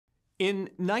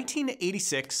In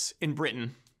 1986, in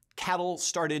Britain, cattle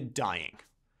started dying.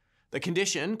 The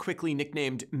condition, quickly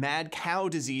nicknamed mad cow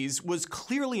disease, was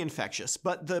clearly infectious,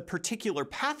 but the particular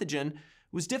pathogen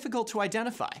was difficult to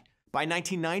identify. By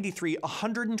 1993,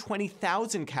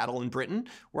 120,000 cattle in Britain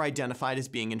were identified as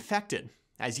being infected.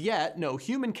 As yet, no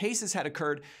human cases had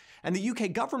occurred, and the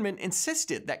UK government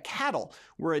insisted that cattle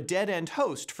were a dead-end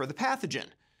host for the pathogen.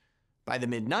 By the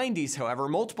mid-90s, however,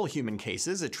 multiple human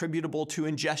cases attributable to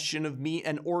ingestion of meat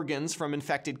and organs from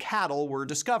infected cattle were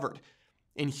discovered.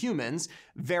 In humans,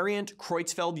 variant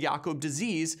Creutzfeldt-Jakob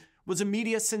disease was a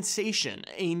media sensation,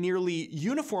 a nearly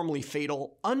uniformly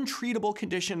fatal, untreatable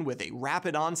condition with a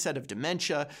rapid onset of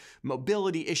dementia,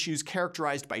 mobility issues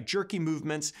characterized by jerky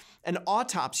movements, and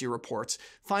autopsy reports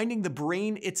finding the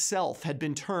brain itself had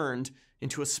been turned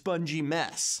into a spongy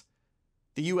mess.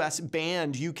 The US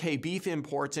banned UK beef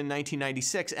imports in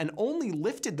 1996 and only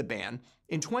lifted the ban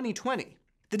in 2020.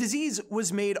 The disease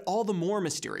was made all the more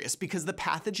mysterious because the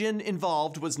pathogen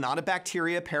involved was not a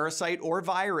bacteria, parasite, or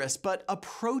virus, but a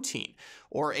protein,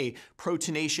 or a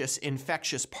proteinaceous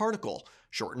infectious particle,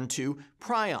 shortened to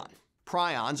prion.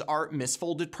 Prions are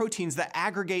misfolded proteins that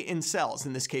aggregate in cells,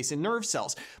 in this case in nerve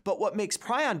cells. But what makes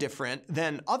prion different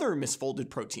than other misfolded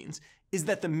proteins is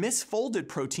that the misfolded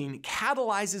protein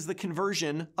catalyzes the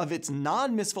conversion of its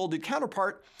non-misfolded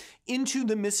counterpart into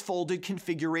the misfolded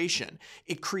configuration.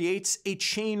 It creates a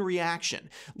chain reaction,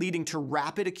 leading to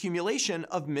rapid accumulation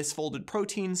of misfolded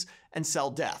proteins and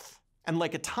cell death. And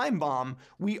like a time bomb,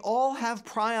 we all have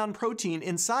prion protein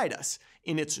inside us.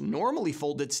 In its normally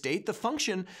folded state, the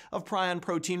function of prion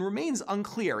protein remains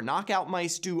unclear. Knockout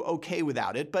mice do okay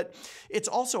without it, but it's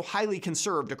also highly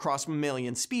conserved across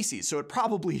mammalian species, so it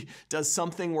probably does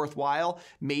something worthwhile,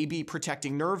 maybe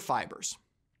protecting nerve fibers.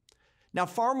 Now,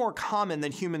 far more common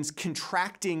than humans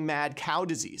contracting mad cow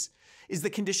disease is the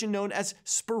condition known as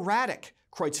sporadic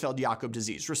Creutzfeldt-Jakob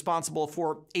disease, responsible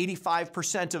for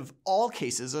 85% of all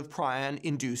cases of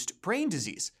prion-induced brain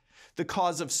disease. The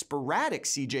cause of sporadic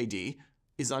CJD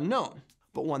is unknown,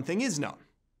 but one thing is known: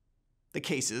 the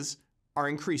cases are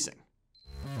increasing.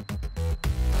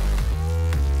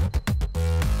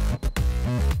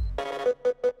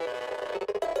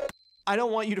 I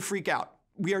don't want you to freak out.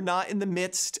 We are not in the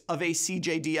midst of a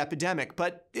CJD epidemic,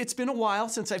 but it's been a while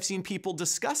since I've seen people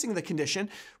discussing the condition,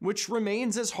 which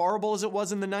remains as horrible as it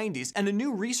was in the 90s, and a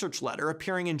new research letter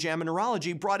appearing in JAMA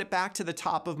Neurology brought it back to the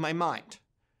top of my mind.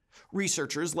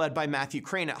 Researchers, led by Matthew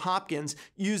Crane at Hopkins,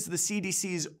 used the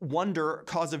CDC's Wonder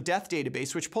cause of death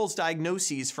database, which pulls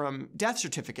diagnoses from death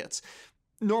certificates.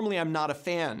 Normally, I'm not a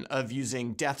fan of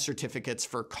using death certificates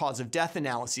for cause of death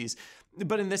analyses,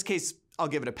 but in this case, I'll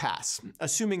give it a pass.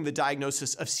 Assuming the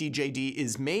diagnosis of CJD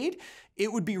is made,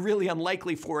 it would be really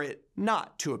unlikely for it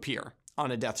not to appear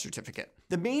on a death certificate.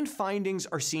 The main findings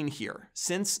are seen here.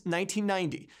 Since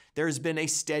 1990, there has been a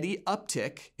steady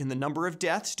uptick in the number of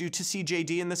deaths due to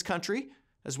CJD in this country,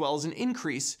 as well as an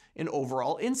increase in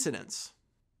overall incidence.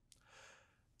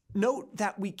 Note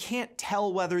that we can't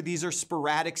tell whether these are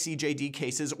sporadic CJD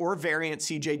cases or variant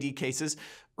CJD cases,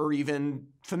 or even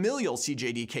familial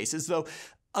CJD cases, though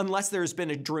unless there's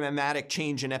been a dramatic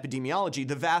change in epidemiology,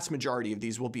 the vast majority of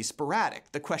these will be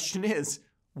sporadic. The question is,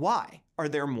 why are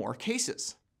there more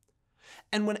cases?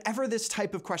 And whenever this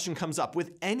type of question comes up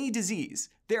with any disease,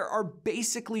 there are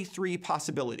basically three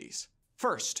possibilities.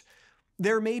 First,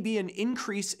 there may be an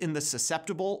increase in the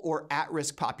susceptible or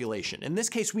at-risk population. In this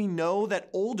case, we know that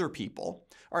older people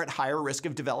are at higher risk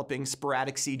of developing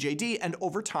sporadic CJD, and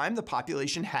over time, the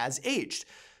population has aged.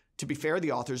 To be fair,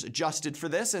 the authors adjusted for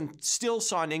this and still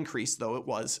saw an increase, though it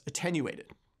was attenuated.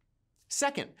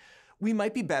 Second, we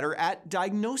might be better at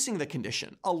diagnosing the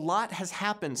condition. A lot has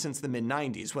happened since the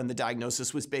mid-90s, when the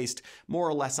diagnosis was based more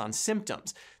or less on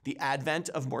symptoms. The advent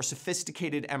of more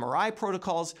sophisticated MRI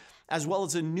protocols, as well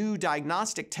as a new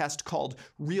diagnostic test called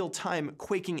real-time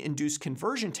quaking-induced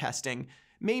conversion testing,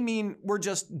 may mean we're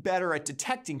just better at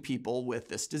detecting people with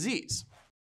this disease.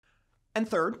 And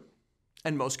third,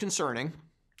 and most concerning,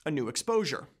 a new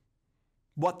exposure.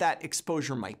 What that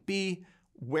exposure might be,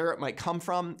 where it might come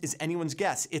from, is anyone's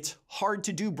guess. It's hard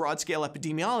to do broad-scale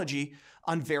epidemiology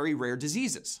on very rare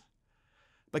diseases.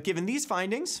 But given these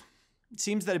findings, it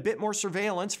seems that a bit more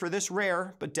surveillance for this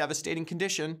rare but devastating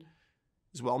condition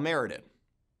is well merited.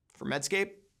 For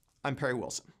Medscape, I'm Perry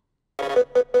Wilson.